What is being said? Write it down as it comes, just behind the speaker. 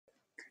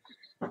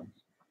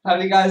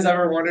Have you guys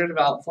ever wondered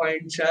about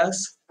playing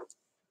chess?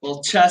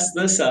 Well, chess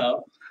this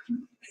out.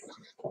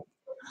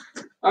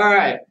 All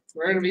right,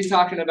 we're going to be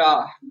talking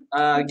about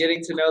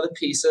getting to know the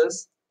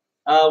pieces,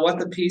 what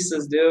the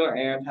pieces do,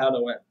 and how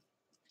to win.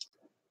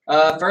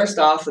 First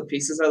off, the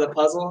pieces of the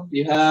puzzle.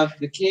 You have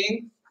the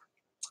king,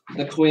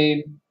 the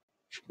queen,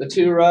 the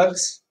two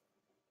rooks,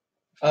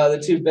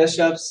 the two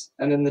bishops,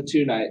 and then the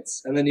two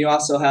knights. And then you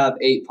also have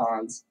 8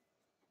 pawns.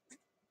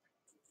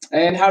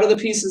 And how do the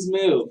pieces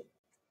move?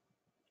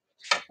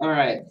 All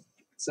right,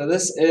 so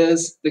this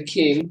is the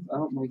king.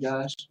 Oh my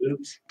gosh,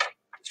 oops.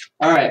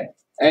 All right,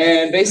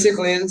 and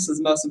basically this is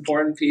the most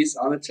important piece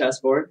on the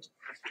chessboard.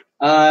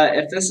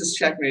 If this is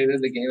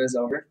checkmated, the game is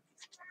over.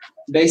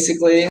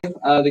 Basically,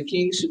 the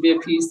king should be a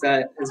piece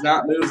that has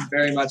not moved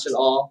very much at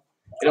all.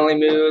 It only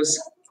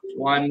moves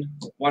one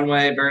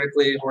way,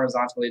 vertically,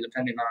 horizontally,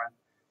 depending on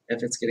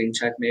if it's getting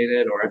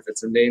checkmated or if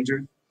it's in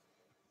danger.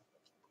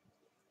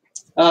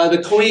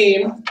 The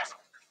queen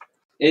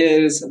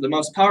is the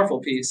most powerful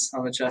piece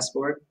on the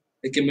chessboard.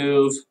 It can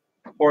move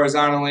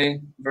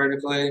horizontally,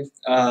 vertically,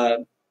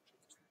 and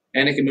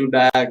it can move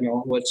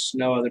diagonal, which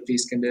no other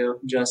piece can do,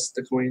 just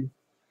the queen.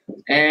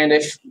 And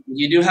if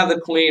you do have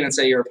the queen and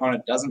say your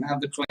opponent doesn't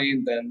have the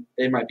queen, then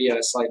they might be at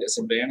a slight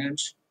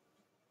disadvantage.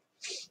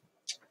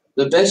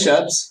 The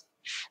bishops,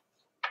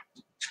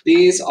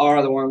 these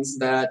are the ones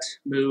that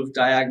move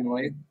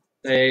diagonally.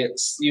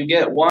 You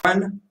get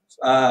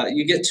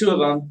 2 of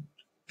them,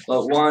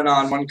 but one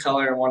on one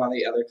color and one on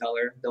the other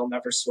color. They'll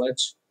never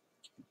switch.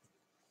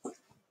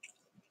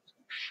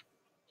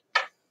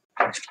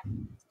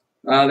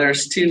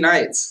 There's 2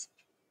 knights,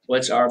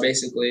 which are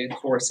basically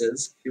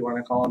horses, if you want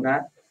to call them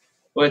that,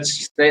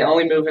 which they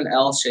only move in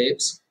L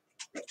shapes.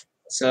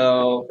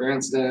 So, for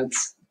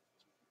instance,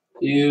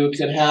 you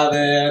could have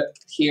it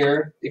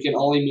here. It can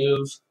only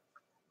move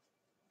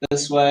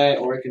this way,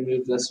 or it can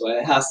move this way.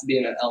 It has to be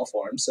in an L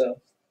form. So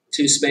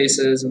 2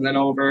 spaces and then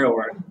over,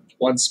 or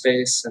 1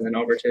 space and then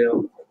over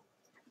 2.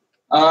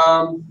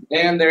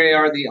 And they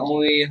are the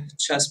only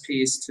chess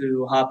piece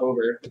to hop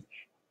over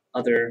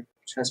other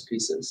chess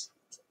pieces.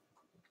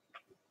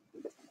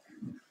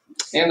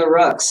 And the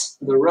rooks.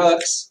 The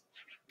rooks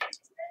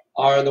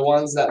are the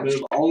ones that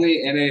move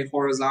only in a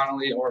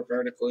horizontally or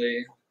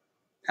vertically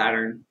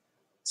pattern.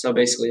 So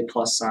basically a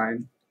plus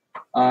sign.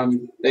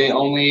 They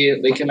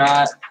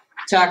cannot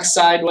attack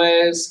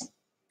sideways,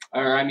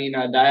 or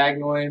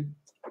diagonally.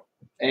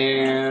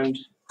 And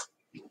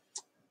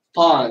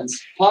pawns.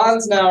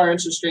 Pawns now are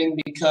interesting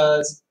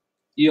because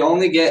you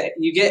get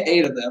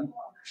 8 of them,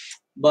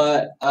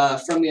 but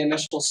from the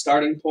initial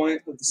starting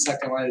point of the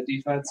second line of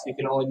defense, you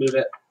can only move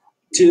it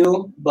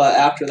 2, but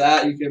after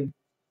that you can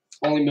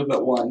only move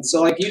it 1.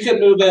 So you can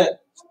move it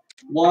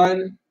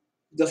 1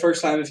 the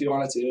first time if you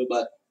wanted to,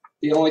 but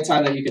the only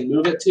time that you can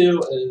move it 2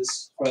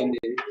 is from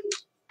the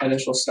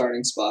initial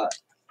starting spot.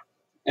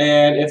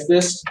 And if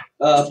this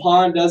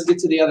pawn does get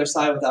to the other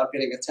side without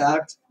getting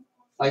attacked,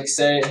 like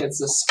say it hits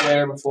the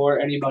square before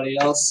anybody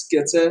else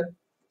gets it,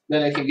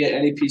 then it can get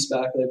any piece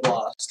back they've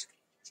lost,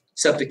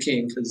 except the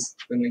king, because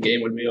then the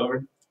game would be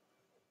over.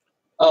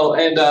 Oh,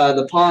 and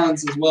the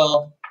pawns as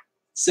well.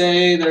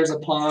 Say there's a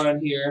pawn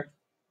here,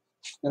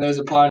 and there's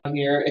a pawn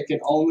here. It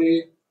can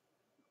only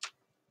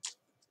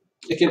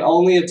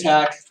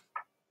attack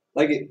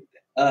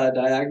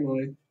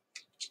diagonally,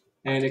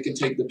 and it can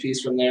take the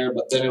piece from there,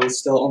 but then it would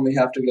still only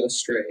have to go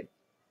straight.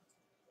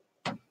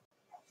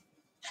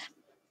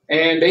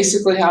 And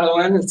basically how to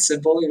win, it's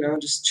simple,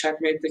 just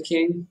checkmate the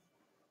king.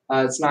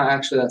 It's not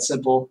actually that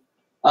simple.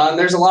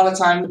 There's a lot of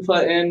time to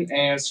put in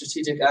and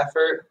strategic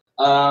effort.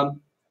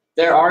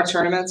 There are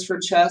tournaments for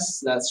chess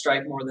that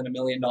strike more than $1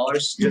 million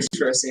just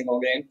for a single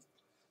game.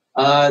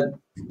 The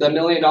 $1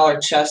 Million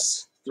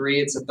Chess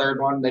 3, it's the 3rd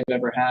one they've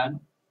ever had.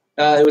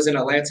 It was in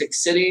Atlantic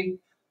City,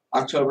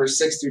 October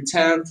 6th through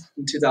 10th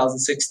in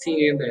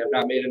 2016. They have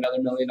not made another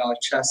 $1 Million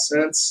Chess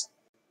since,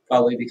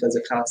 probably because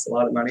it costs a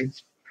lot of money.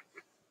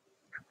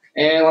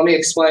 And let me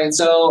explain.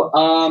 So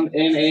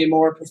in a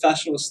more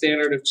professional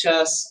standard of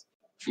chess,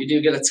 you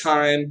do get a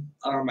time.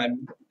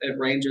 It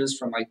ranges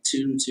from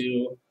 2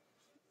 to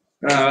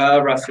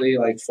roughly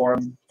 4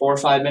 or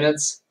 5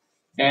 minutes.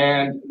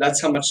 And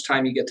that's how much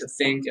time you get to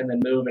think and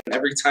then move. And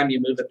every time you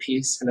move a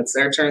piece and it's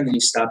their turn, then you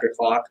stop your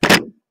clock.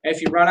 And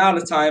if you run out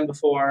of time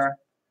before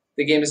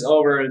the game is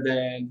over,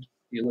 then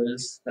you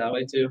lose that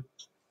way too.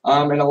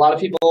 And a lot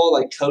of people,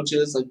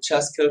 coaches,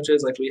 chess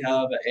coaches, we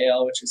have at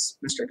AL, which is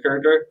Mr.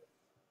 Kurger.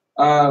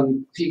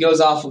 He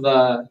goes off of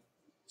a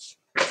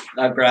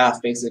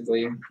graph,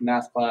 basically,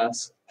 math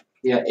class.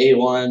 Yeah,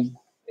 A1,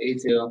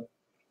 A2,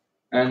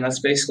 and that's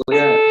basically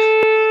it.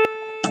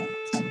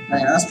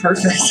 Yeah, that's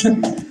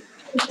perfect.